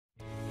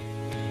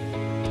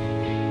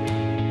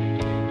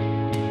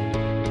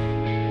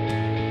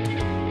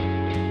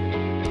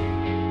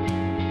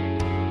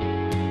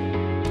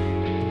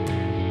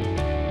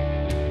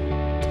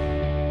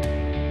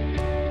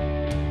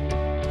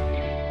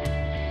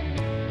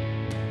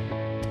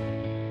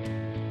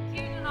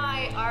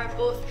are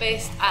both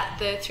based at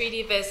the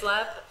 3D Viz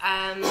Lab,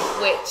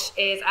 which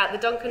is at the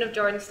Duncan of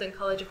Jordanstone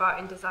College of Art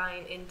and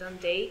Design in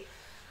Dundee.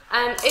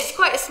 It's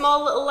quite a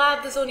small little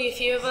lab, there's only a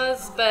few of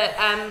us, but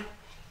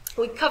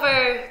we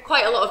cover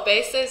quite a lot of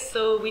bases.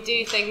 So we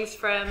do things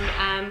from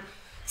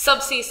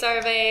subsea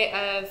survey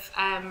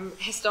of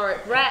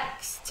historic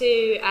wrecks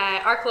to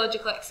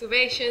archaeological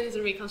excavations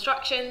and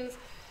reconstructions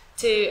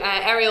to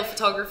aerial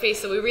photography,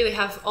 so we really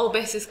have all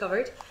bases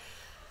covered.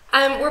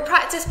 We're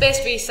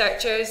practice-based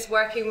researchers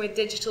working with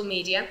digital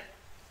media.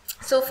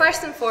 So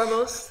first and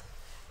foremost,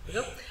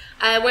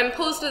 when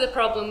posed with a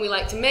problem, we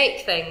like to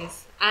make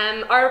things.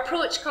 Our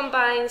approach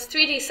combines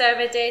 3D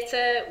survey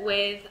data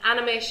with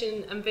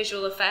animation and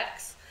visual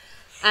effects.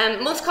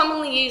 Most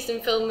commonly used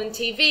in film and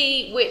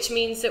TV, which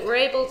means that we're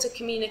able to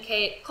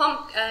communicate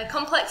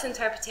complex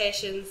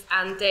interpretations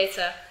and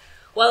data,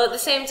 while at the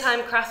same time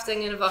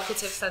crafting an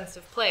evocative sense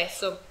of place.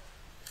 So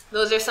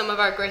those are some of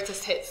our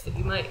greatest hits that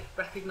you might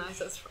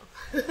recognise us from.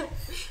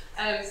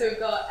 So we've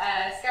got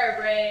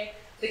Scarabray,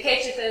 the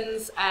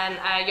Caetithans, and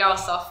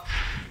Yarosov,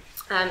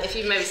 if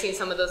you've maybe seen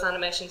some of those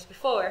animations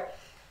before.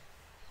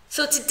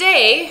 So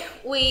today,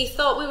 we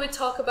thought we would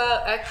talk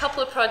about a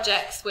couple of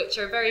projects which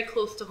are very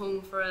close to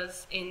home for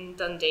us in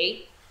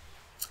Dundee.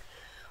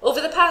 Over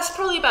the past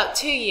probably about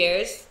 2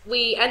 years,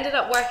 we ended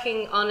up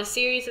working on a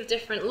series of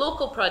different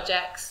local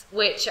projects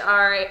which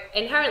are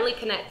inherently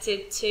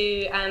connected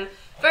to a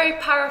very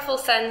powerful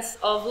sense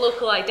of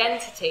local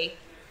identity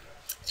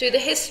through the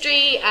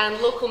history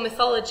and local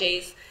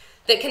mythologies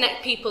that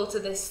connect people to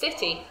this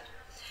city.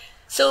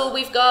 So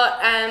we've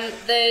got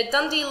the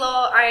Dundee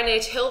Law Iron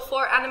Age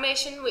hillfort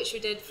animation, which we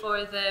did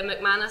for the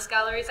McManus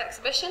Galleries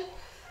exhibition.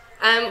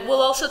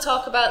 We'll also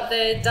talk about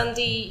the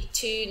Dundee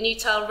to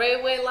Newtyle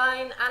Railway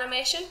line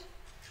animation,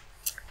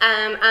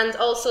 and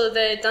also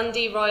the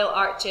Dundee Royal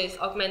Arches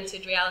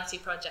augmented reality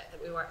project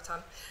that we worked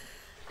on.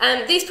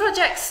 These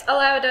projects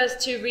allowed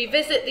us to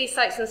revisit these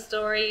sites and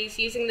stories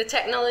using the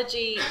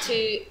technology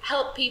to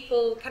help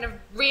people kind of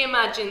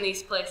reimagine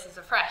these places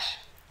afresh.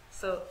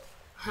 So,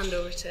 hand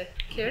over to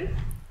Kieran.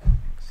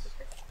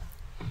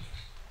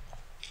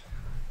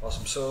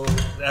 Awesome. So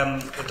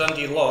the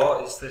Dundee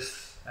Law is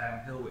this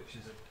hill which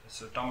is a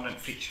sort of dominant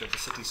feature of the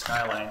city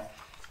skyline,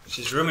 which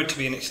is rumoured to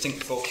be an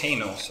extinct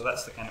volcano. So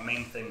that's the kind of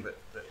main thing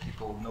that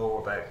people know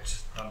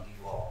about Dundee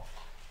Law.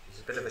 It's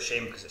a bit of a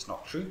shame because it's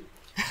not true.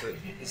 So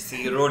it's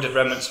the eroded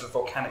remnants of a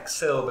volcanic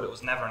sill, but it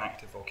was never an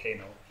active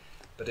volcano.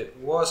 But it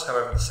was,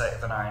 however, the site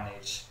of an Iron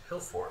Age hill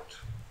fort.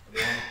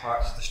 The only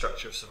parts of the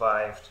structure have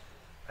survived.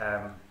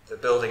 The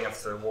building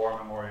of the War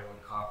Memorial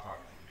and Car Park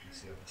that you can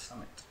see on the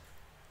summit.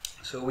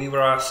 So we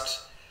were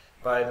asked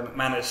by the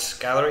McManus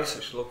Galleries,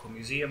 which is a local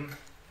museum,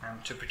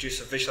 to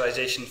produce a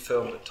visualisation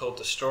film that told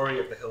the story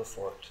of the hill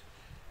fort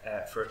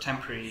for a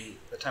temporary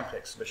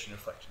exhibition,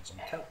 Reflections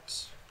on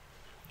Celts.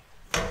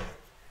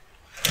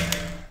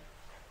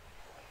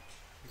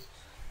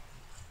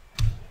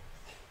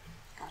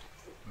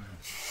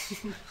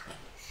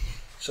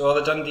 So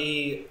the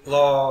Dundee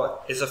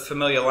Law is a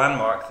familiar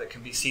landmark that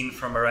can be seen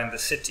from around the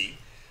city.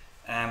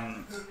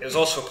 It was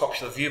also a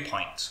popular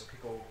viewpoint, so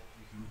people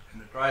you can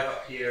kind of drive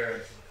up here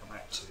and sort of come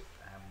out to,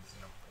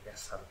 I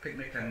guess, have a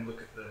picnic and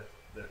look at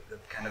the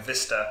kind of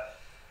vista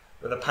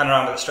with a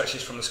panorama that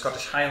stretches from the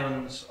Scottish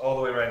Highlands all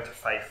the way around to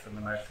Fife and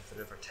the mouth of the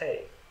River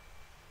Tay.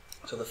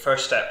 So the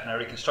first step in our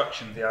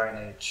reconstruction of the Iron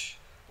Age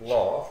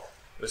Law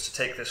was to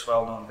take this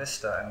well-known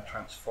vista and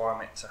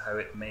transform it to how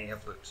it may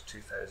have looked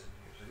 2,000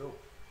 years ago.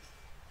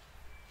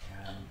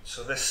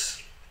 So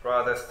this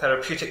rather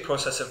therapeutic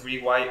process of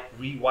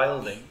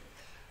rewilding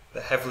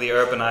the heavily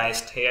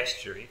urbanised Tay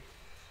Estuary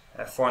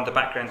formed the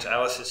background to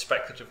Alice's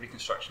speculative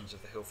reconstructions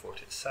of the hill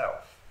fort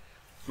itself.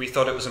 We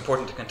thought it was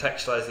important to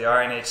contextualise the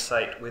Iron Age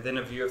site within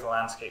a view of the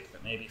landscape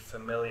that may be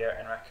familiar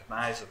and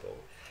recognisable,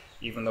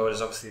 even though it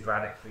is obviously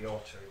radically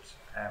altered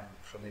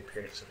from the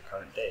appearance of the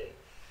current day.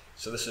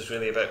 So this is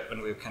really about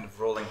when we were kind of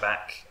rolling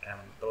back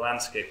the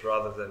landscape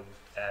rather than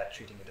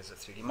treating it as a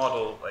 3D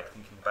model, like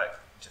thinking about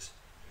just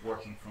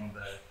working from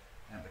the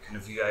kind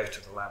of view out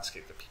of the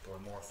landscape that people are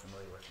more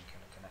familiar with and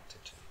kind of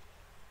connected to.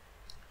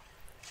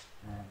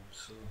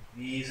 So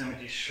these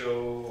images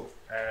show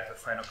the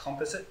final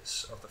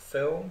composites of the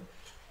film,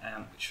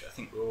 which I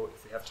think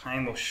if we have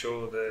time, we'll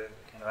show the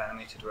kind of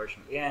animated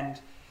version at the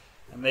end.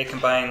 And they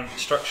combine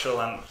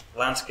structural and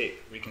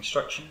landscape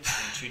reconstructions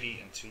in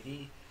 2D and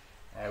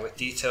 3D, with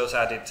details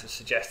added to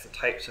suggest the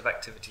types of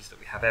activities that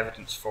we have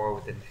evidence for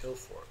within the hill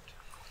fort.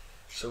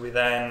 So we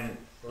then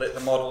lit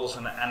the models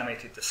and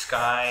animated the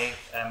sky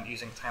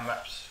using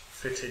time-lapse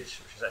footage,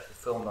 which is actually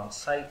filmed on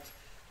site,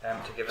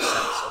 to give a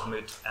sense of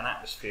mood and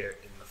atmosphere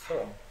in the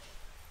film.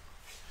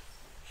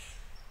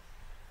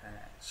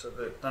 So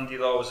the Dundee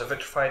Law was a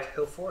vitrified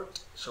hill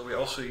fort, so we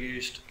also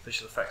used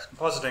visual effects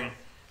compositing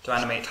to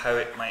animate how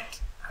it might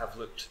have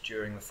looked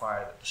during the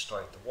fire that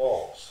destroyed the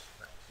walls.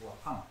 That was a lot of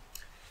fun.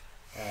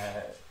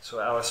 So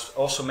Alice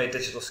also made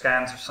digital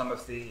scans of some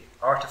of the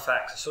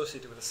artefacts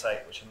associated with the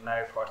site, which are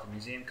now part of the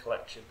museum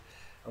collection,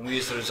 and we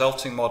used the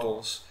resulting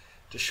models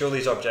to show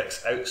these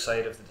objects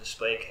outside of the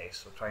display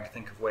case. So trying to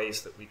think of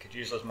ways that we could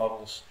use those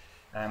models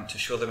to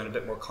show them in a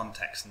bit more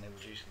context than they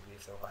would usually be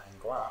if they were behind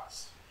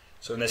glass.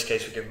 So in this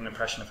case, we give an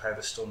impression of how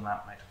the stone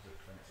lamp might have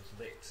looked when it was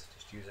lit,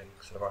 just using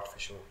sort of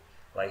artificial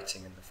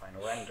lighting in the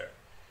final render.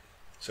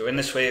 So in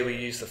this way, we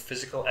use the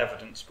physical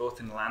evidence, both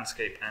in the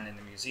landscape and in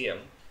the museum,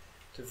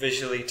 to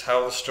visually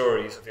tell the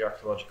stories of the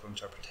archaeological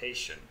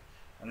interpretation.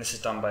 And this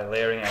is done by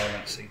layering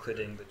elements,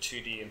 including the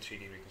 2D and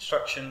 3D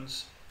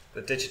reconstructions,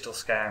 the digital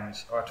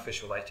scans,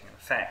 artificial lighting and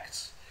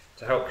effects,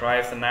 to help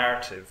drive the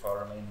narrative while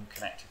remaining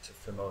connected to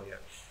familiar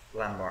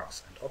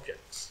landmarks and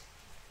objects.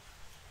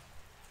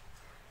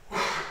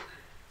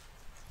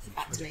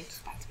 Back to me.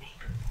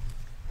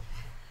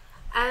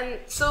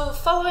 So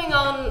following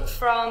on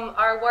from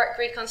our work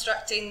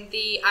reconstructing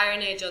the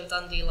Iron Age on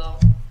Dundee Law,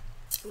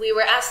 we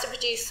were asked to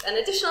produce an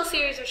additional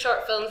series of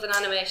short films and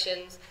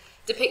animations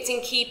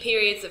depicting key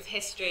periods of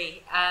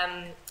history,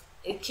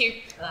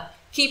 key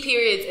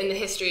periods in the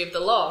history of the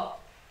law.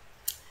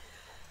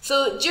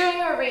 So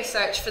during our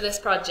research for this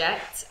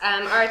project,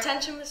 our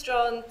attention was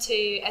drawn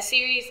to a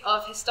series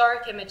of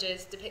historic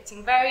images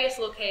depicting various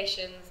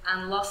locations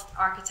and lost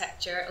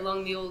architecture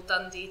along the old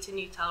Dundee to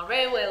Newtyle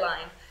Railway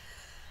line.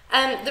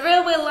 The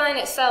railway line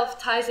itself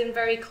ties in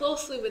very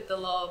closely with the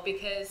law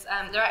because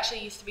there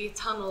actually used to be a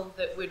tunnel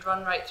that would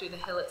run right through the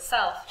hill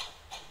itself.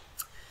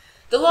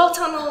 The law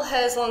tunnel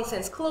has long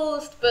since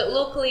closed, but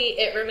locally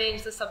it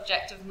remains the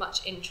subject of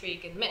much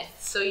intrigue and myth.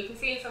 So you can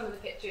see in some of the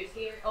pictures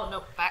here. Oh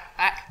no,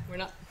 back, we're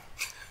not.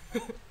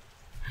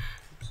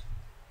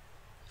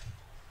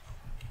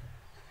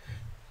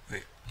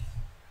 Wait.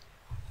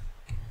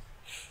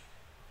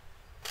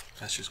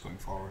 That's just going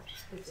forward.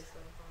 It's just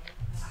going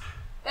forward.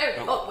 There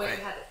we go. Oh, wait,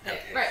 we had it. There.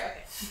 Okay. Right,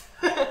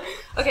 okay.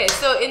 Okay,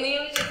 so in the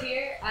images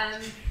here,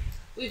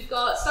 we've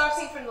got,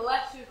 starting from the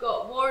left, we've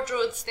got Ward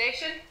Road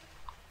Station.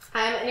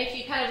 And if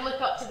you kind of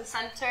look up to the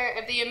centre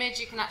of the image,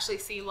 you can actually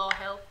see Law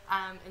Hill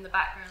in the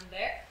background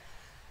there.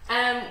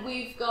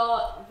 We've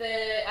got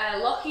the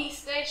Lochie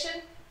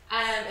Station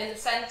in the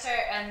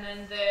centre, and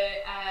then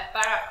the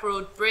Barrack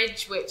Road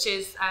Bridge, which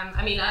is,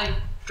 I mean, I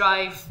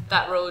drive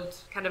that road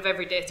kind of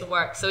every day to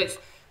work, so it's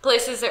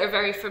places that are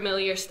very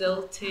familiar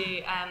still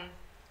to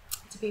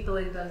people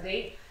in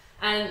Dundee.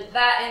 And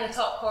that in the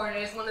top corner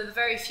is one of the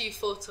very few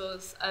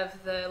photos of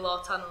the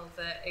Law Tunnel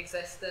that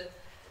existed.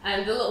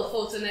 And the little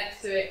photo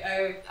next to it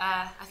are,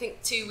 I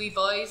think, two wee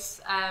boys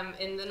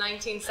in the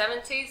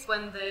 1970s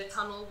when the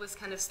tunnel was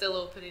kind of still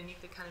open and you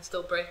could kind of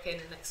still break in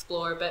and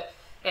explore, but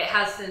it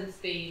has since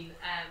been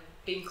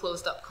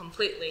closed up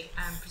completely,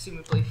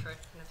 presumably for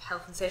kind of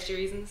health and safety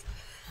reasons.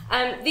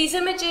 These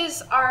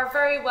images are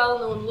very well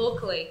known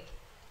locally,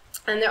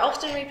 and they're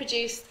often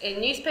reproduced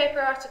in newspaper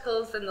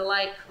articles and the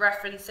like,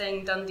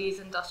 referencing Dundee's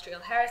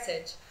industrial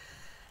heritage.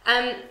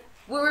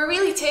 We were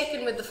really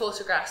taken with the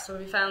photographs when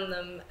we found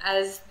them,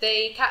 as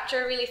they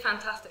capture a really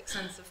fantastic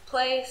sense of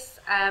place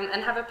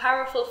and have a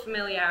powerful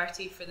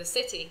familiarity for the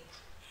city.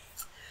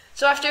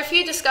 So after a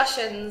few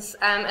discussions,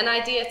 an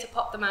idea to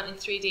pop them out in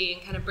 3D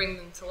and kind of bring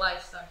them to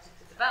life started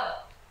to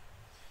develop.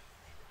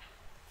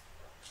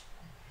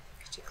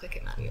 Could you click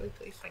it manually,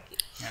 please? Thank you.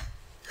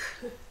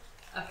 Yeah.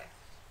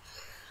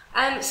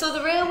 Okay. So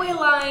the railway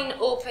line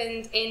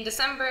opened in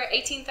December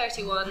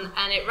 1831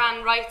 and it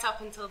ran right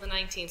up until the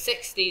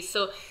 1960s.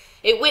 So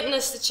it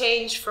witnessed a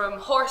change from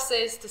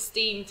horses to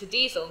steam to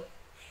diesel.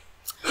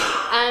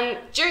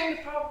 During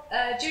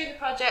the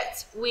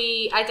project,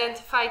 we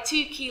identified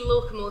two key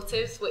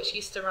locomotives which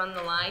used to run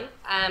the line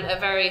at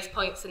various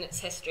points in its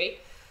history.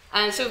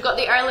 So we've got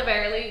the Earl of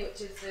Airlie,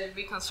 which is the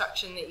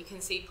reconstruction that you can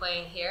see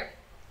playing here.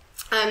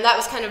 That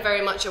was kind of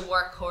very much a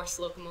workhorse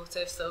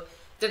locomotive, so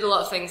did a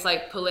lot of things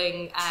like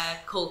pulling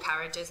coal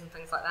carriages and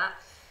things like that.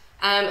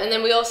 And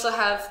then we also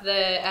have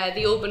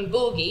the open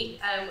bogie,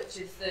 which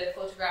is the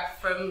photograph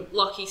from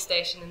Lochie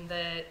Station in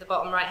the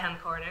bottom right-hand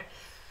corner.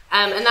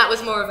 And that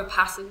was more of a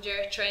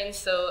passenger train,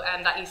 so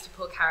that used to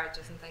pull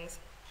carriages and things.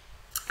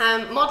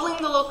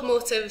 Modelling the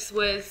locomotives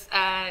was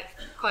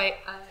quite...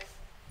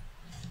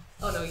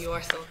 oh no, you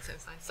are still on the same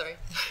side, sorry.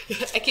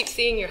 I keep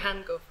seeing your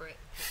hand go for it.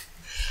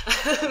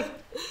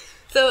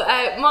 So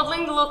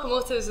modelling the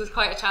locomotives was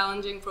quite a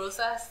challenging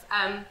process.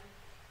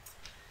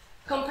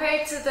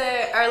 Compared to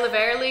the Earl of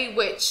Airlie,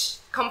 which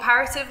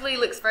comparatively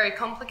looks very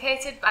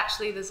complicated, but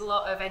actually there's a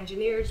lot of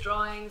engineers'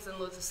 drawings and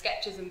loads of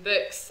sketches and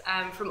books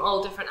from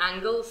all different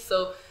angles.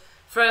 So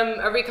from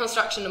a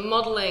reconstruction and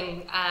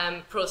modelling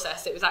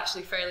process, it was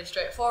actually fairly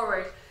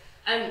straightforward.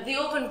 The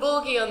open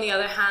bogie, on the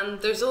other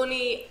hand, there's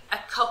only a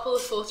couple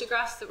of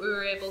photographs that we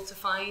were able to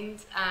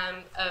find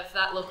of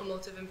that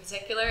locomotive in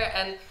particular.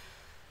 And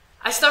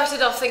I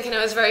started off thinking I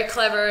was very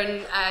clever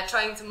and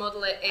trying to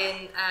model it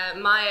in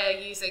Maya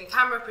using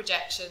camera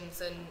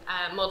projections and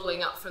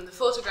modeling up from the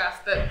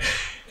photograph, but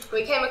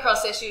we came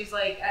across issues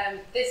like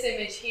this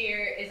image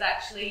here is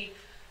actually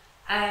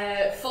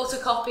a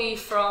photocopy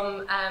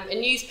from a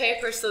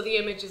newspaper, so the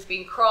image has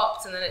been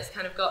cropped and then it's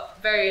kind of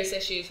got various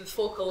issues with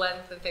focal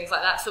length and things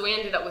like that, so we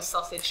ended up with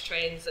sausage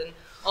trains and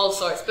all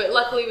sorts, but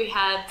luckily we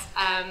had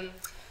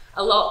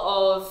a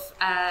lot of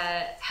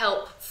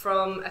help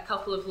from a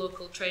couple of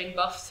local train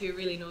buffs who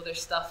really know their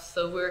stuff.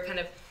 So we were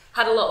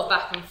had a lot of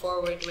back and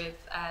forward with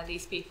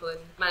these people and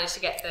managed to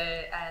get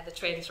the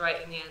trains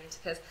right in the end.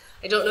 Because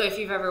I don't know if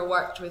you've ever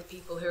worked with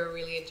people who are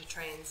really into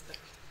trains, but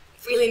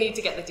really need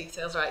to get the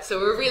details right. So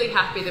we're really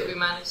happy that we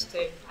managed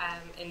to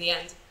in the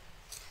end.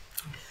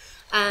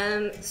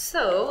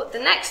 So the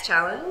next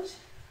challenge,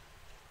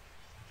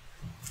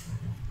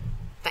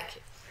 thank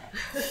you.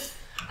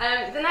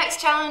 The next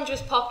challenge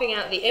was popping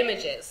out the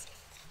images.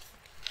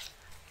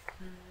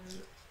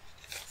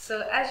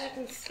 So as you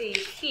can see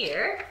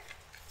here,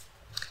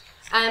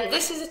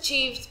 this is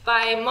achieved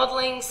by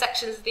modelling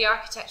sections of the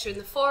architecture in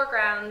the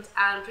foreground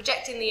and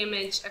projecting the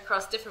image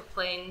across different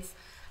planes,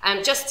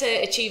 just to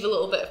achieve a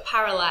little bit of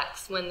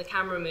parallax when the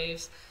camera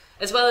moves,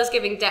 as well as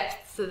giving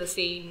depth to the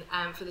scene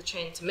for the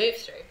train to move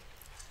through.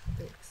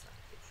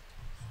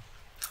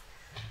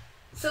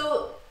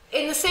 So,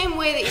 in the same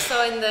way that you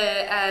saw in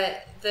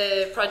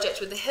the project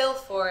with the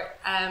hillfort,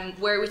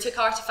 where we took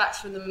artifacts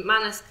from the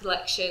Manus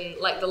collection,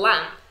 like the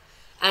lamp,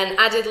 and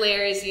added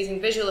layers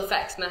using visual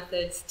effects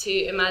methods to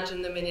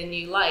imagine them in a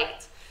new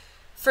light.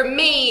 For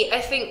me, I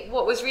think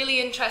what was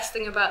really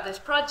interesting about this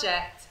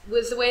project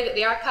was the way that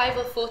the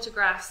archival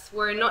photographs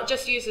were not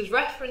just used as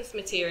reference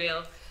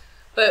material,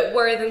 but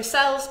were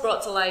themselves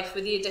brought to life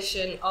with the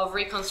addition of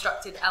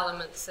reconstructed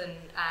elements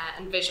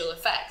and visual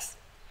effects.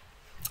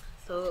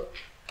 So,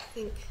 I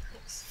think,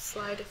 next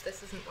slide if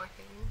this isn't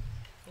working.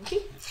 Thank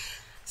you.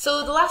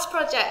 So the last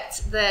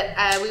project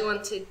that we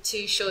wanted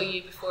to show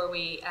you before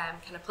we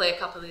kind of play a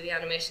couple of the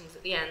animations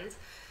at the end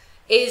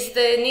is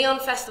the Neon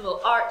Festival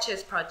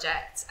Arches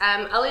project.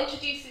 I'll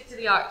introduce you to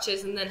the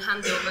arches and then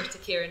hand over to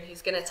Kieran,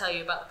 who's going to tell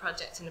you about the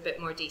project in a bit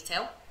more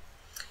detail.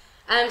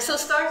 So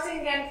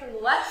starting again from the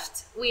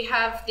left, we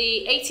have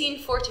the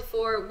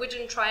 1844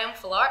 wooden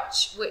triumphal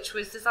arch, which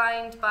was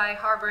designed by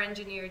harbour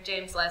engineer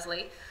James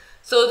Leslie.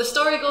 So the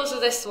story goes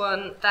with this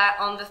one that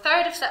on the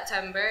 3rd of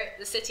September,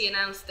 the city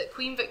announced that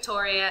Queen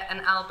Victoria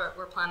and Albert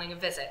were planning a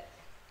visit.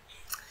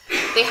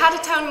 They had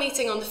a town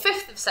meeting on the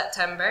 5th of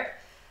September,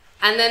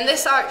 and then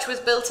this arch was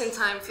built in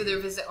time for their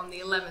visit on the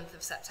 11th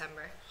of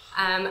September.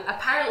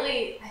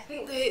 Apparently, I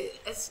think that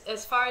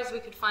as far as we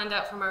could find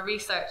out from our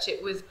research,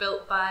 it was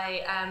built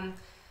by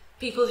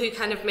people who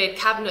kind of made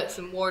cabinets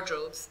and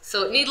wardrobes.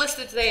 So needless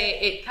to say,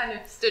 it kind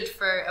of stood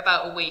for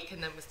about a week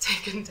and then was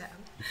taken down.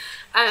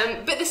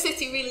 But the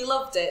city really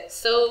loved it.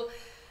 So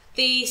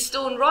the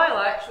stone Royal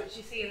Arch, which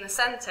you see in the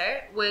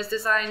centre, was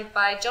designed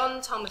by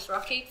John Thomas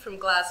Rocky from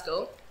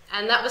Glasgow,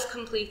 and that was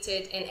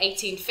completed in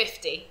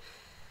 1850.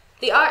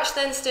 The arch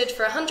then stood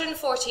for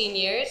 114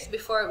 years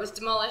before it was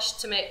demolished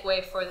to make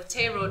way for the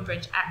Tay Road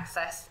Bridge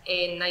access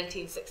in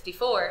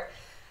 1964.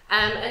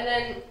 And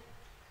then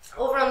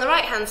over on the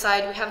right-hand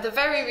side, we have the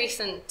very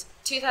recent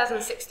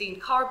 2016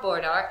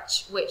 cardboard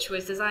arch, which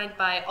was designed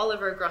by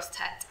Oliver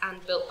Grostet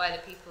and built by the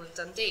people of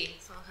Dundee.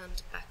 So I'll hand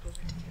it back over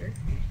to Kieran.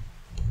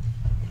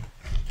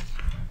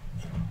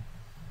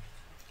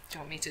 Do you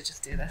want me to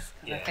just do this?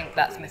 Yeah, I think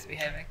that's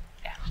misbehaving.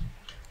 Yeah.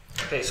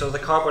 Okay, so the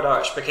cardboard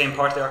arch became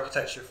part of the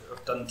architecture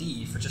of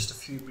Dundee for just a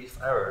few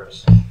brief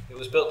hours. It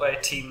was built by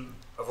a team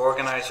of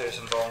organisers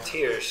and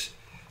volunteers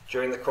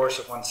during the course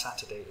of one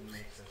Saturday in May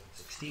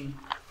 2016.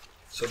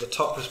 So the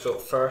top was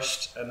built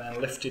first and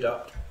then lifted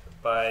up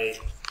by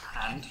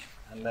hand,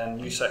 and then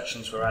new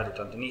sections were added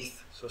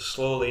underneath. So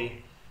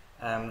slowly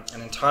and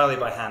entirely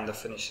by hand, the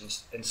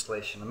finished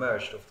installation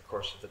emerged over the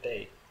course of the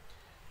day.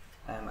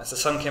 As the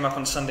sun came up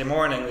on Sunday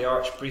morning, the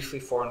arch briefly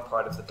formed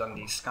part of the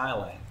Dundee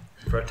skyline.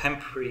 For a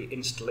temporary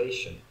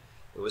installation,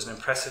 it was an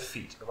impressive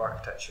feat of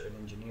architecture and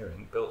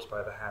engineering built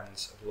by the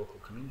hands of the local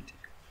community.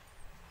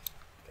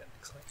 Okay,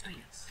 next slide. Oh,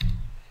 yes.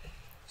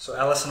 So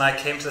Alice and I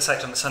came to the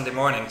site on the Sunday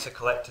morning to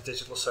collect a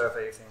digital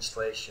survey of the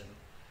installation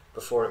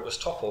before it was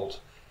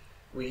toppled.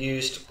 We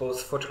used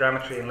both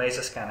photogrammetry and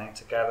laser scanning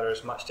to gather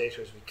as much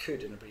data as we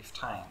could in a brief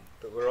time,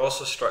 but we were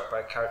also struck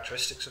by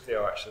characteristics of the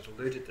arch that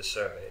eluded the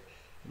survey,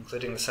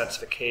 including the sense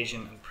of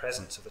occasion and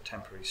presence of the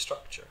temporary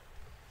structure.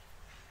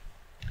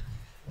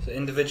 So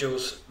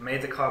individuals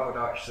made the cardboard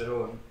arch their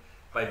own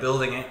by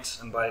building it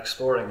and by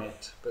exploring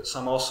it, but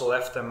some also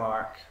left their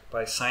mark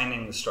by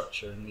signing the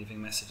structure and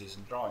leaving messages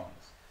and drawings.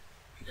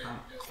 You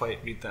can't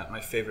quite read that. My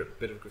favourite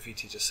bit of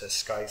graffiti just says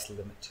 "Sky's the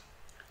limit."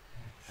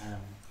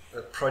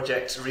 The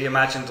project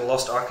reimagined the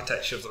lost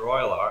architecture of the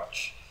Royal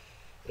Arch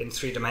in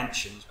 3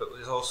 dimensions, but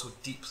was also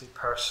deeply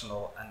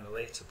personal and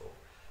relatable.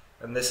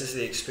 And this is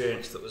the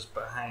experience that was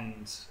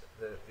behind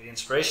the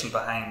inspiration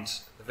behind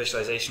the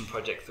visualisation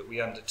project that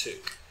we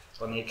undertook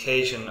on the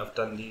occasion of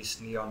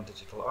Dundee's Neon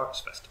Digital Arts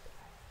Festival.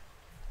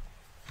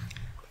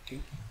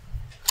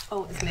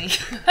 Oh, it's me.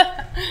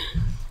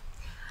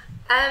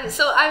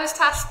 So I was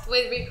tasked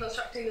with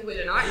reconstructing the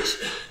wooden arch,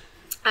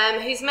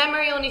 whose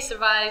memory only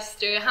survives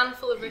through a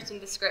handful of written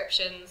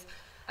descriptions,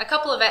 a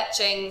couple of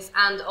etchings,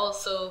 and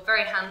also,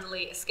 very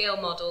handily, a scale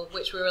model,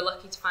 which we were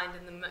lucky to find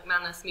in the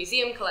McManus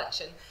Museum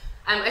collection.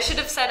 I should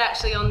have said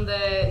actually on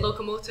the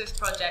locomotives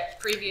project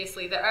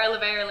previously that Earl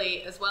of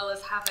Airlie, as well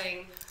as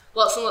having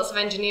lots and lots of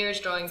engineers'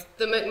 drawings.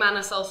 The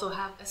McManus also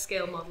have a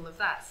scale model of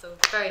that, so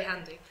very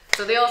handy.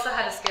 So they also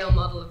had a scale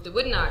model of the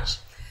wooden arch.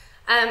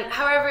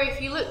 However, if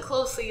you look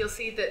closely, you'll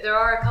see that there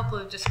are a couple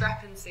of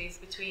discrepancies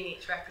between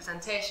each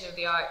representation of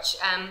the arch,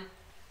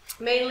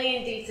 mainly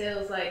in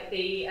details like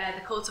the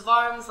coat of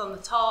arms on the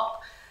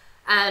top,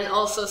 and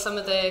also some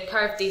of the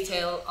curved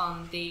detail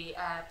on the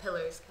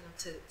pillars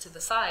kind of to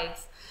the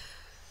sides.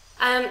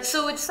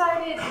 So we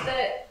decided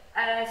that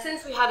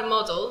since we had a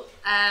model,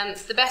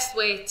 the best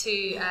way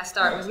to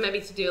start was maybe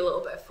to do a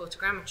little bit of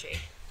photogrammetry.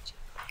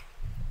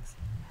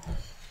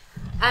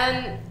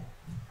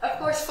 Of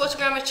course,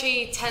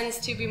 photogrammetry tends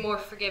to be more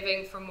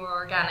forgiving for more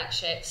organic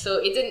shapes, so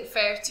it didn't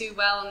fare too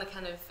well on the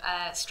kind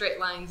of straight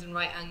lines and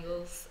right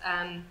angles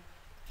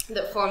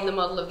that form the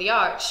model of the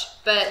arch,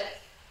 but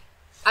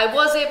I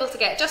was able to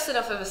get just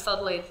enough of a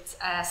solid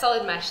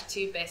mesh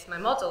to base my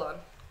model on.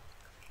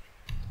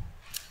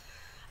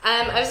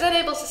 I was then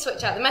able to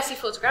switch out the messy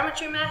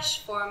photogrammetry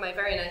mesh for my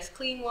very nice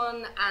clean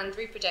one and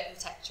reproject the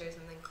textures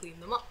and then clean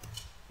them up.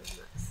 And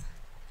that's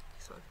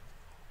this one.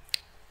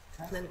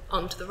 And then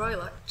onto the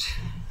Royal Arch.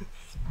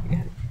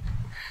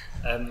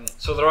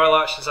 So the Royal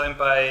Arch, designed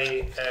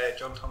by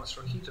John Thomas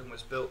Rockeden,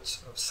 was built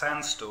of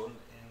sandstone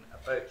in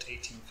about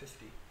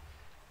 1850,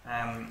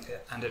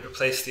 and it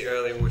replaced the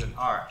earlier wooden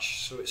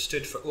arch. So it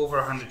stood for over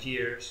 100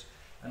 years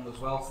and was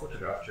well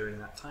photographed during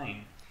that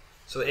time.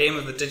 So the aim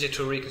of the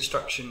digital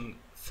reconstruction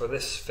for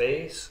this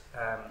phase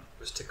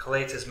was to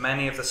collate as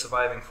many of the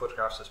surviving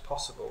photographs as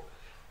possible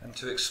and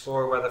to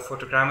explore whether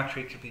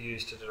photogrammetry could be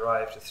used to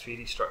derive the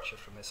 3D structure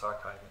from this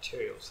archive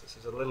materials. This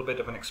is a little bit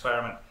of an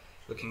experiment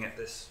looking at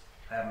this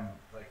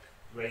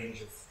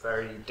range of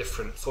very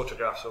different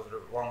photographs over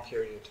a long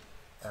period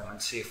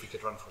and see if we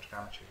could run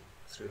photogrammetry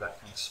through that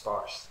kind of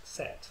sparse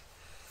set.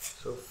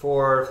 So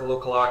for the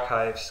local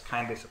archives,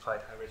 kindly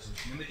supplied high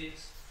resolution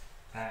images.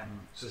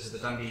 So this is the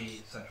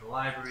Dundee Central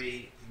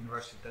Library, the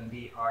University of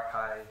Dundee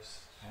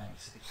Archives,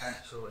 City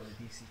Council and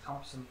DC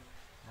Thompson.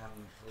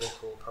 The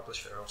local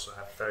publisher also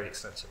have very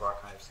extensive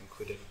archives,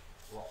 including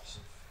lots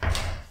of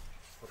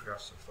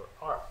photographs of the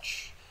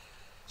arch.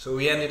 So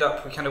we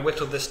kind of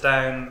whittled this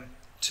down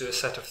to a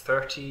set of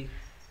 30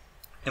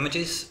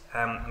 images,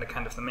 and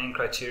the main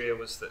criteria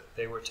was that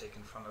they were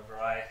taken from a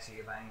variety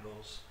of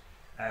angles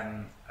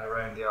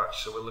around the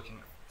arch. So we're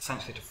looking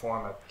essentially to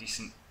form a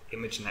decent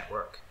image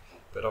network,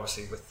 but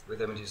obviously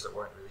with images that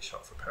weren't really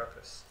shot for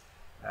purpose.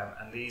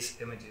 And these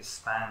images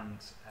spanned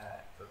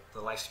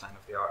the lifespan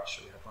of the arch.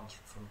 So we had ones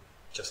from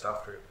just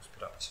after it was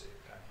put up to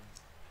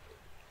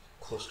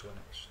close to when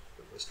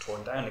it was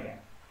torn down again.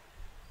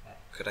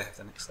 Could I have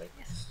the next slide?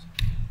 Yes.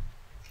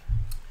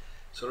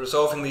 So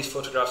resolving these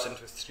photographs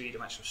into a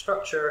three-dimensional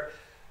structure,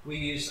 we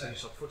used a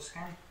Newtyle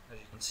photoscan, as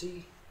you can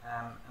see,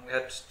 and we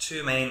had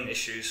two main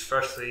issues.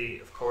 Firstly,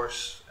 of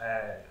course,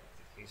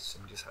 these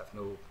images have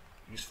no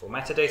useful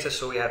metadata,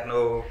 so we had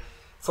no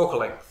focal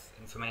length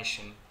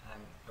information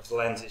of the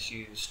lenses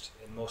used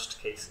in most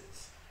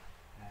cases,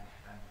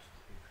 and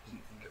we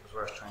didn't think it was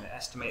worth trying to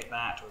estimate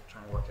that or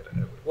trying to work out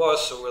what it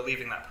was, so we're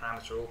leaving that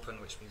parameter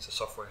open, which means the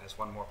software has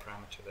one more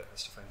parameter that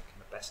has to find the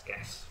kind of best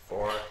guess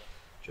for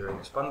during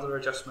this bundler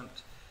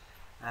adjustment.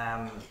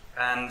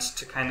 And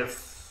to kind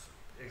of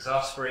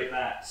exasperate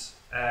that,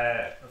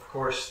 of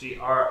course the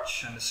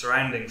arch and the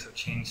surroundings have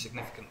changed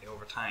significantly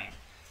over time.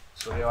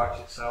 So the arch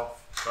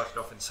itself started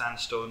off in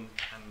sandstone,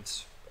 and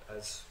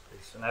as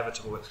is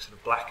inevitable, it's sort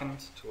of blackened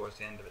towards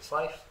the end of its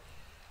life.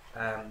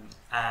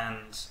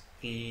 And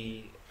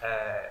the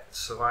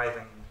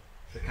surviving,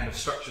 the kind of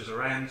structures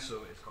around,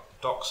 so it's got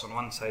the docks on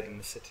one side and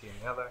the city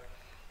on the other,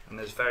 and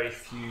there's very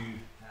few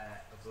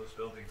of those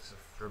buildings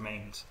have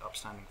remained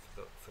upstanding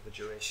for the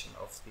duration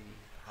of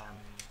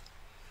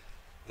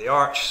the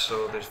arch.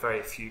 So there's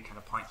very few kind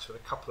of points, with a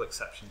couple of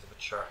exceptions of a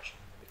church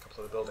and maybe a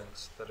couple of the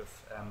buildings that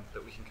have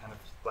that we can kind of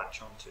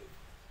latch onto.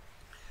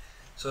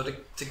 So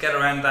to get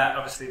around that,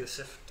 obviously the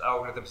SIFT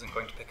algorithm isn't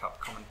going to pick up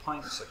common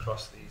points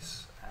across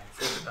these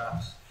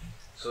photographs.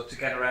 So to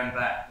get around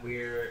that,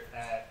 we're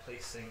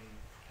placing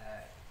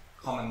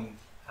common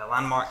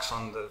landmarks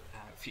on the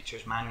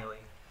features manually,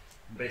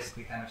 and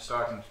basically kind of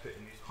starting to put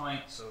in these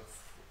points of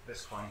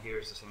this corner here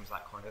is the same as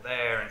that corner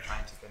there, and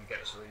trying to kind of get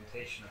this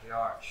orientation of the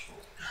arch,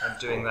 and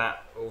doing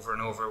that over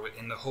and over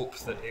in the hope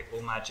that it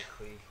will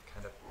magically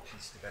kind of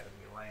piece together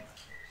the alignment,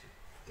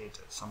 which it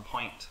did at some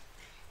point.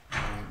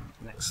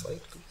 Next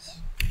slide, please.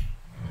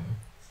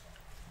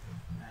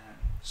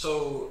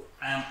 So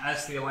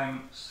as the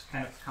alignment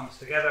kind of comes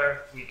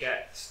together, we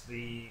get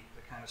the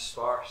kind of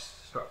sparse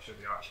structure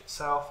of the arch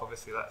itself.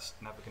 Obviously that's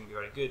never going to be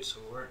very good, so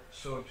we weren't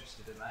so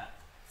interested in that.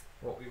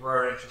 What we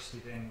were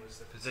interested in was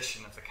the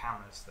position of the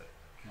cameras that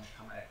kind of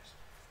come out.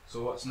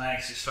 So what's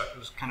nice is it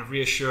was kind of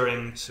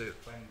reassuring to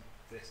when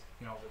this,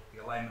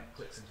 the alignment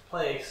clicks into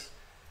place,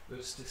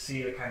 was to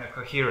see the kind of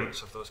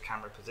coherence of those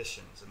camera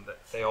positions, and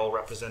that they all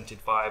represented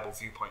viable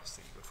viewpoints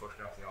that you would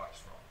photograph the arch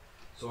from.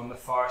 So on the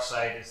far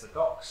side is the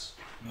docks,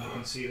 and you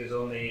can see there's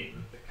only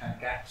the kind of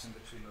gaps in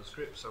between those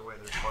groups are where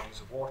there's bodies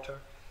of water,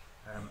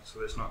 so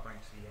there's not going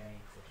to be any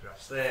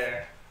photographs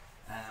there.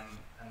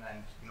 and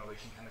then we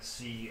can kind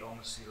of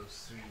almost see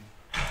those three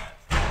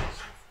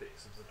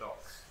bits of the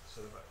dock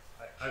sort of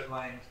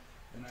outlined.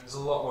 And there's a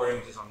lot more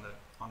images on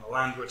the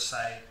landward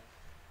side.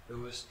 There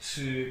was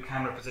two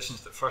camera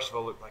positions that first of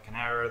all looked like an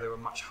error. They were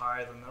much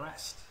higher than the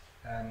rest,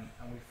 and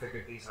we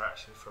figured these are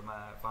actually from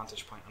a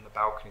vantage point on the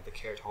balcony of the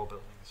Caird Hall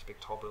building. It's a big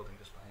tall building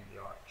just behind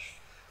the arch.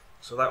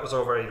 So that was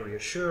all very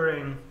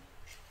reassuring,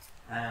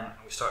 and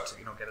we start to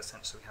get a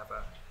sense that we have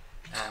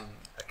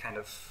a kind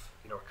of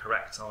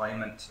correct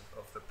alignment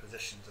of the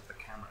positions of the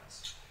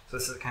cameras. So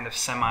this is a kind of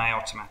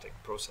semi-automatic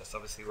process.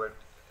 Obviously we're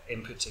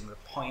inputting the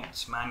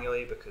points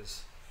manually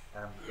because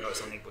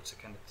it's unable to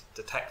kind of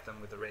detect them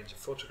with a range of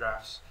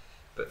photographs,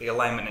 but the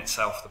alignment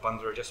itself, the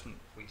bundler adjustment,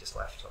 we just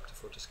left up to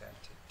Photoscan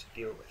to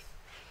deal with.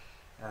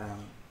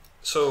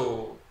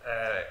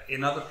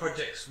 In other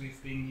projects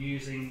we've been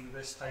using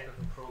this type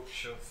of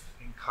approach of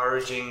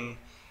encouraging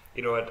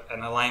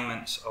an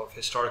alignment of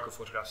historical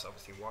photographs that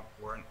obviously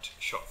weren't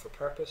shot for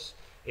purpose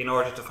in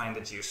order to find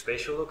the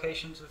geospatial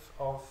locations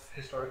of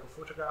historical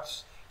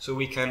photographs. So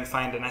we can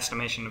find an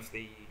estimation of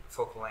the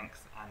focal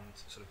length and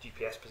sort of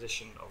GPS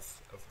position of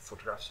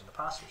photographs in the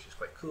past, which is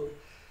quite cool.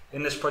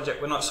 In this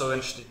project, we're not so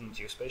interested in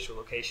geospatial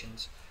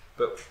locations,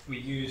 but we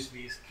use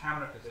these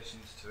camera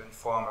positions to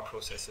inform a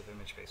process of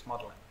image-based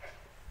modeling.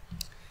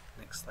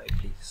 Next slide,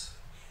 please.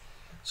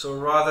 So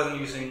rather than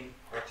using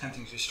or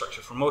attempting to use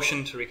structure from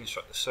motion to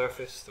reconstruct the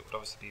surface, that would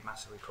obviously be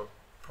massively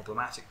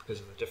problematic because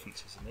of the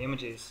differences in the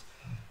images,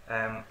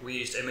 we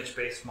used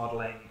image-based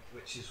modeling,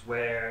 which is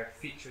where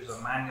features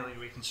are manually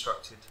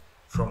reconstructed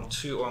from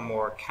two or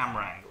more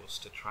camera angles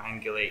to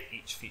triangulate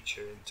each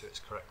feature into its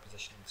correct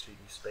position in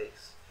 3D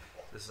space.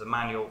 This is a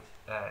manual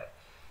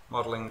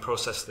modeling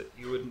process that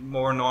you would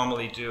more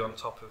normally do on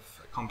top of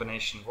a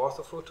combination of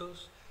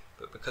orthophotos,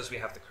 but because we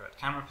have the correct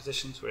camera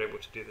positions, we're able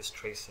to do this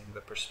tracing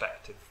the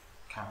perspective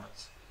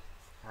cameras.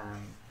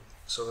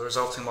 So the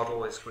resulting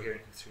model is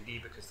coherent in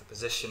 3D because the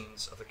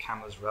positions of the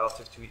cameras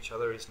relative to each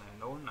other is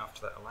now known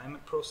after that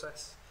alignment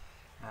process.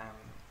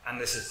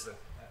 And this is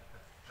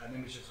an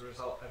image as a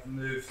result. I've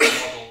moved the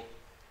model,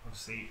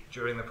 obviously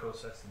during the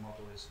process the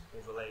model is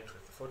overlaid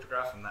with the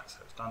photograph, and that's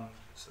how it's done,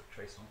 it's sort of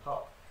traced on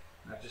top.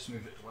 And I've just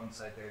moved it to one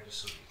side there just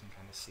so that you can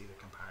kind of see the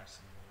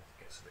comparison if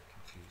it gets a bit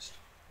confused.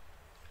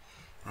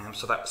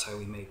 So that's how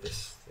we made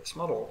this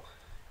model.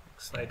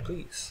 Next slide,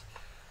 please.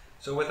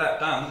 So with that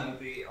done and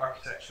the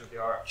architecture of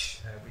the arch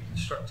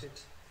reconstructed,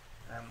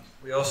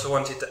 we also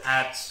wanted to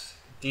add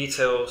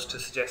details to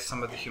suggest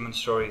some of the human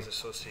stories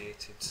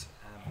associated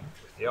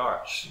with the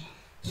arch.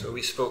 So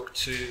we spoke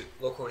to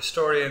local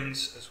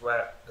historians as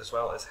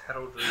well as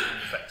heraldry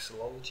and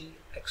vexillology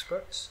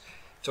experts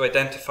to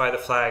identify the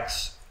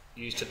flags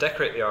used to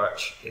decorate the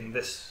arch in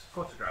this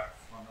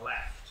photograph on the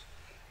left.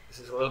 This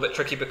is a little bit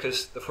tricky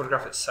because the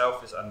photograph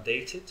itself is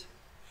undated.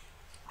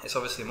 It's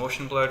obviously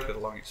motion blurred with a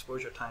long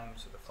exposure time,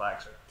 so the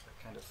flags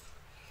are kind of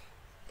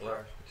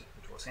blurred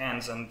towards the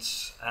ends, and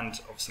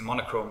obviously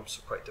monochrome,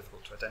 so quite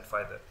difficult to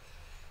identify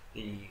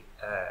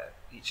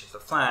each of the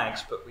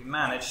flags. But we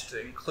managed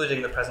to,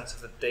 including the presence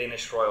of the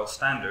Danish Royal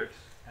Standard,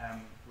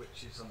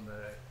 which is on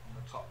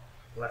the top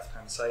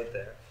left-hand side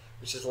there,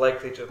 which is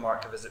likely to have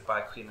marked a visit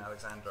by Queen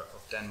Alexandra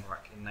of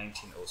Denmark in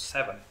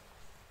 1907.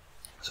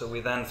 So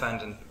we then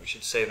found, and we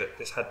should say that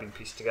this had been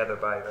pieced together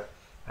by the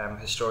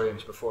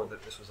historians before,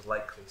 that this was a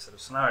likely sort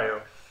of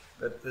scenario.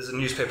 But there's a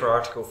newspaper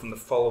article from the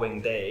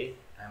following day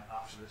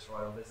after this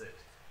royal visit,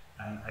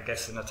 and I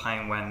guess in a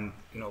time when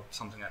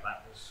something like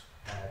that was,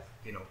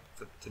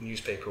 the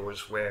newspaper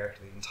was where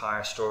the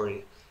entire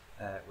story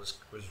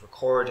was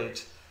recorded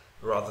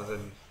rather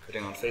than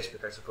putting on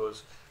Facebook, I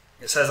suppose.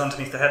 It says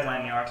underneath the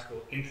headline in the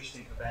article,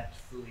 "Interesting event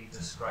fully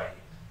described."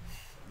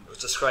 It was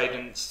described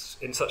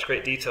in such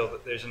great detail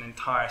that there's an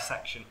entire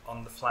section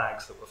on the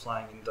flags that were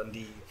flying in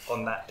Dundee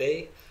on that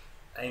day,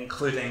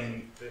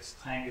 including this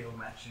tiny little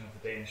mention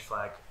of the Danish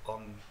flag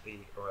on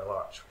the Royal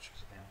Arch, which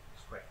was again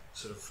quite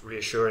sort of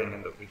reassuring,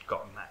 and that we'd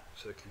gotten that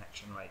sort of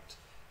connection right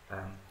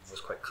was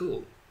quite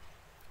cool.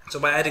 So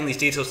by adding these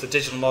details to the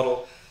digital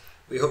model,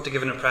 we hope to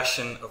give an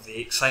impression of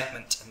the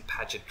excitement and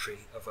pageantry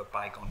of a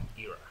bygone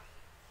era.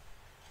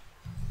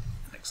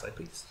 Next slide,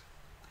 please.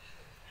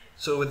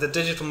 So with the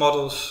digital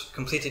models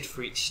completed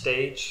for each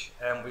stage,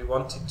 we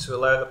wanted to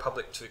allow the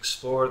public to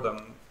explore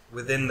them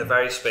within the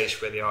very space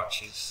where the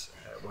arches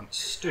once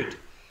stood.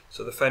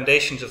 So the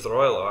foundations of the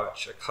Royal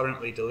Arch are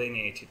currently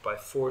delineated by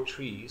 4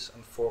 trees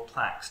and 4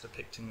 plaques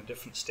depicting the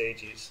different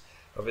stages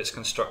of its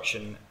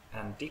construction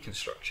and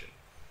deconstruction.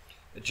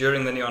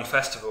 During the Neon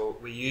Festival,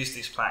 we used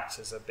these plaques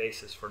as a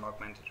basis for an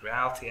augmented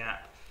reality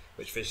app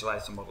which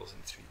visualised the models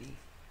in 3D.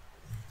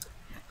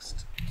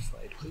 Next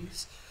slide,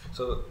 please.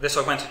 So this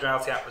augmented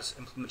reality app was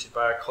implemented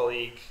by our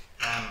colleague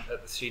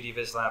at the 3D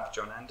Vis Lab,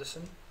 John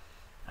Anderson,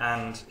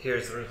 and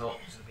here's the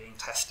results being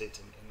tested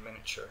in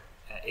miniature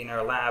in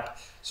our lab.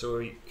 So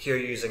we're here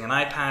using an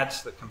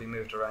iPad that can be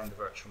moved around the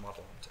virtual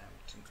model to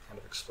kind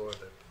of explore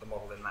the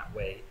model in that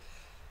way.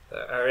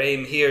 Our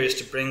aim here is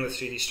to bring the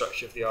 3D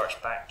structure of the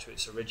arch back to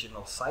its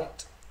original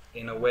site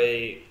in a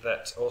way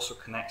that also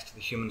connects to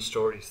the human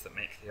stories that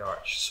make the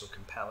arch so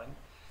compelling,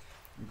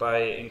 by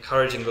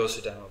encouraging those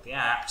who download the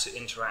app to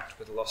interact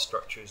with lost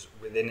structures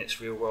within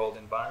its real world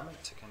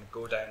environment, to kind of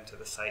go down to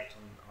the site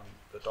on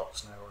the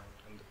docks now or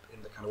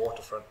in the kind of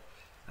waterfront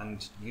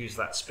and use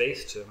that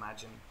space to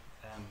imagine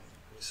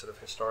these sort of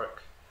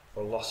historic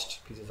or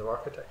lost pieces of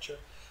architecture.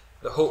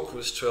 The hope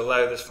was to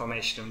allow this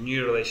formation of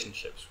new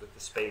relationships with the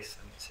space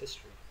and its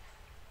history.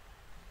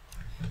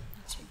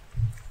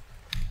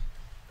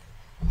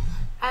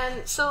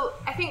 So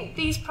I think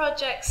these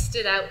projects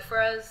stood out for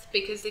us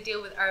because they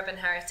deal with urban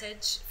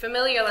heritage,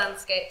 familiar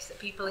landscapes that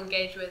people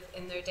engage with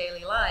in their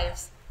daily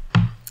lives.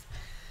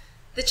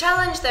 The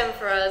challenge then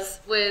for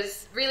us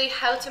was really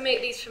how to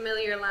make these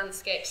familiar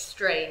landscapes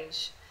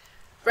strange,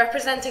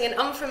 representing an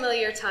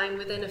unfamiliar time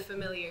within a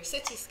familiar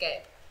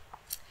cityscape.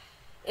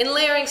 In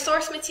layering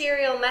source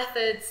material,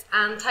 methods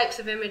and types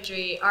of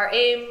imagery, our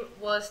aim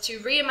was to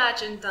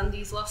reimagine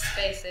Dundee's lost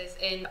spaces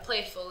in a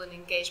playful and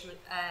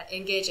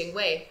engaging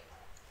way.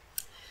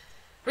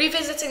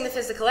 Revisiting the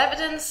physical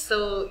evidence,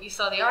 so you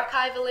saw the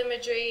archival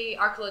imagery,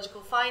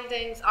 archaeological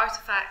findings,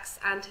 artefacts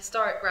and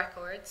historic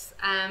records,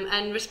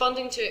 and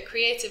responding to it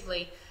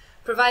creatively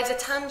provides a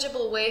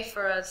tangible way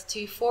for us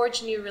to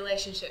forge new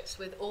relationships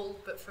with old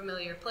but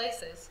familiar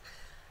places.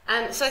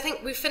 So I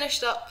think we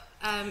finished up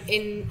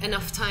in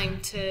enough time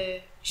to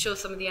show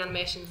some of the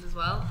animations as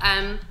well.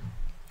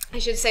 I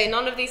should say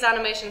none of these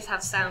animations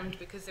have sound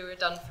because they were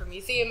done for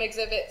museum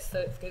exhibits, so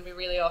it's going to be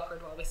really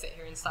awkward while we sit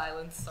here in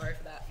silence. Sorry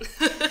for that.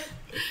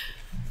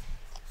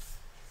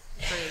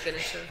 What are you going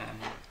to show?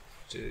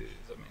 Does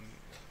that mean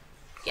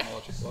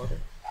chronological order?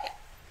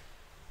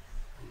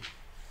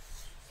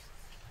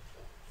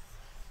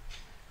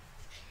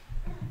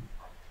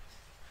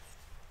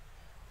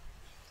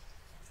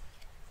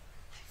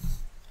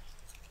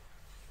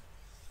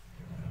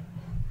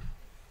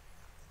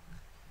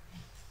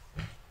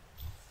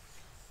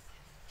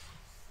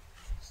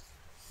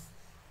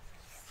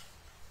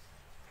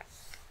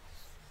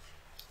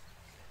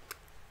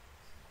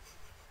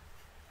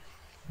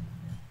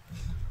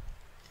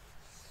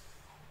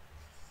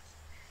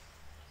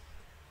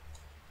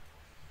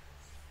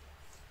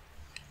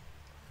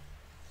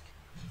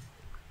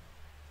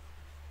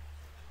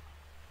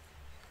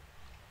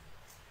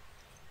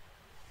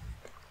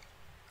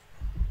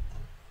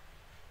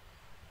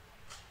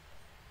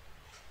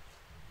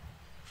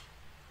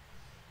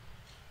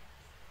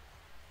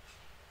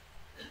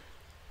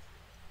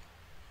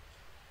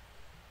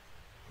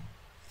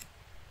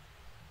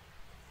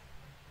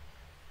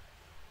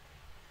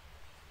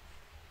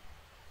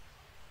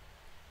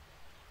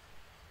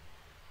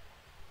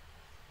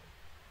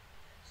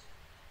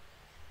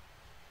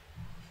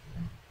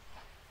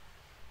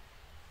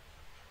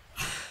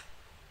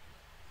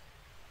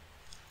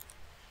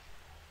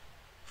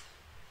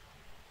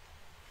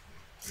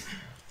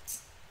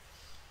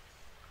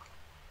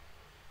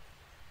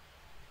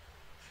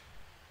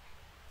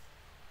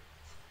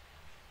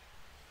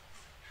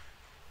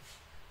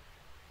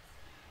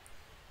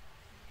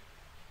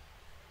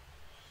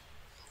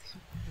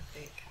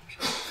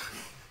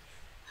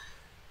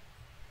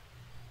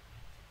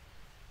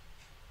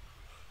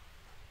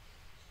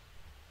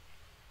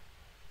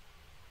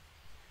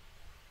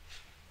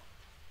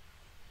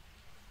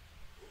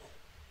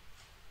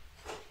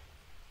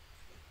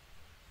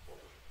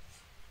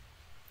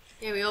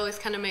 Yeah, we always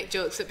kind of make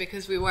jokes that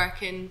because we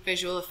work in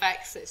visual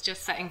effects, it's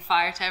just setting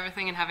fire to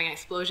everything and having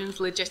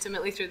explosions.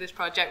 Legitimately, through this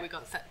project, we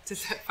got to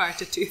set fire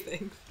to two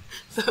things.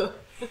 So.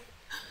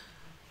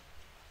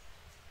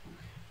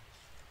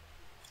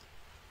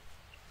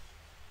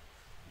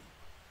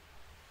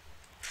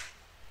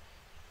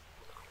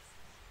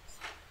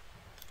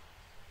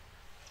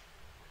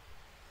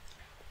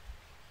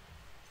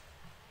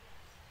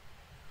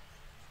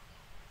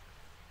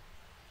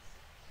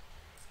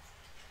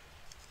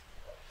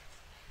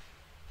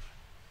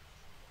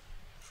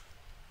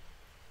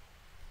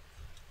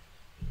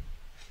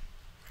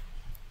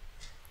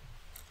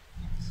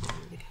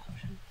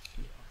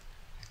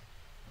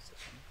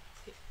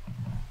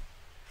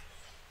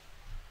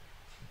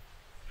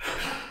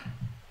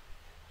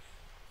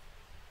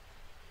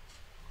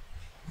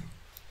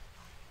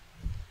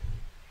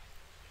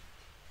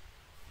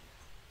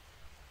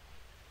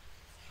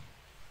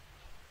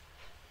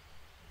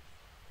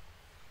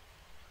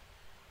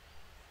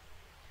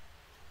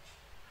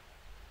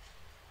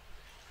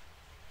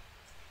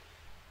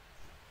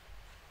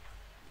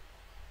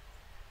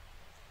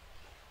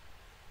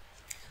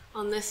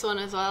 On this one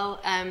as well,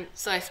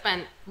 so I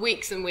spent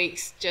weeks and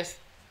weeks just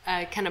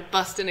kind of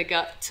busting a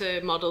gut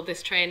to model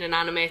this train and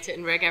animate it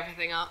and rig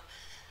everything up.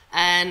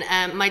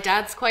 And my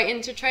dad's quite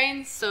into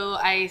trains, so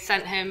I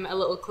sent him a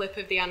little clip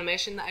of the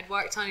animation that I'd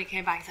worked on. He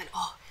came back and said,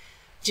 "Oh,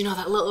 do you know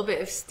that little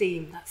bit of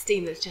steam, that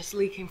steam that's just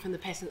leaking from the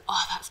piston?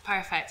 Oh, that's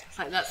perfect." It's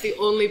like, that's the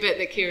only bit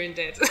that Kieran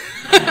did.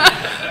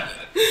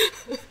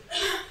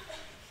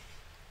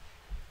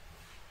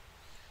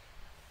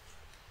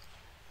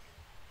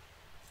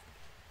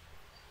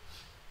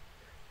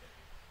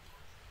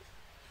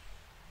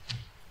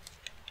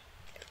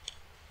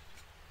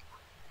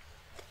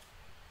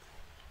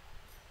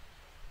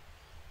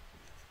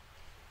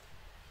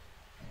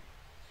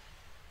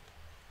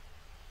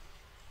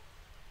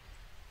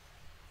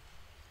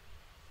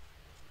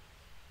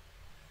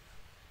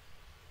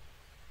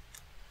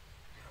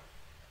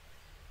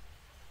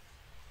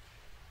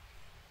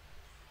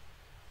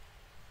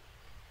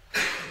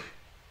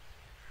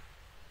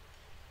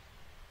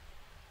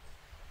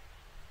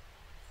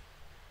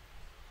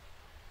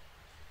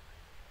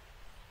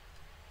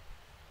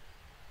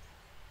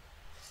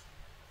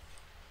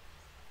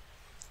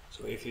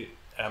 So if you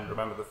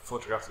remember the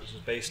photograph that this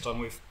is based on,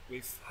 we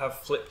have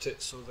flipped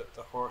it so that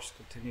the horse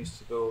continues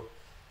to go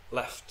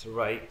left to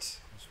right,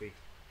 as we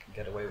can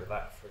get away with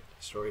that for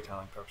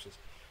storytelling purposes.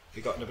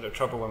 We got in a bit of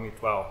trouble when we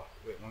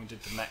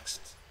did the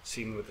next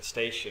scene with the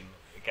station.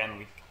 Again,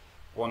 we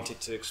wanted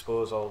to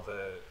expose all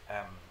the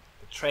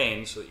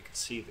trains so that you could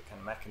see the kind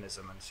of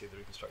mechanism and see the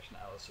reconstruction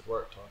that Alice had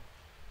worked on.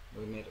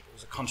 It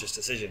was a conscious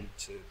decision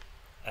to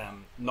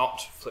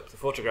not flip the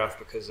photograph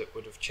because it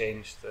would have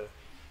changed the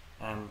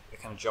kind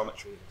of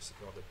geometry, the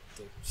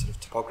sort of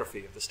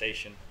topography of the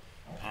station.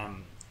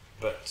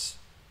 But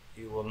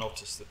you will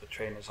notice that the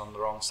train is on the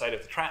wrong side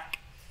of the track,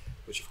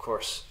 which of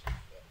course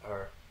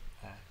our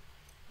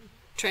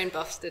train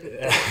buffs didn't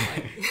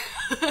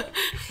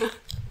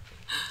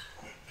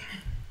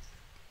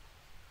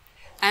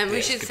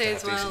we should say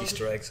as well.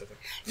 Easter eggs, I think.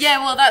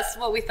 Yeah, well, that's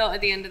what we thought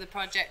at the end of the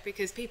project,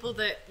 because people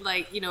that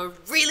are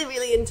really,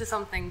 really into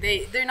something,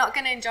 they're not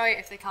going to enjoy it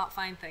if they can't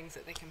find things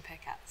that they can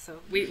pick at. So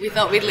we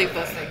thought we'd leave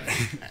those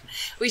things.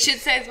 We should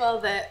say as well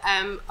that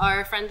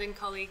our friend and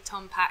colleague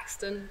Tom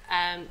Paxton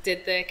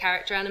did the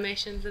character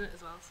animations in it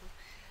as well. So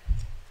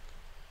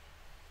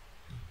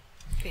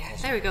yeah,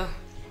 there we go.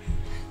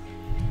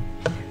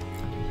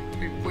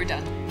 We're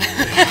done.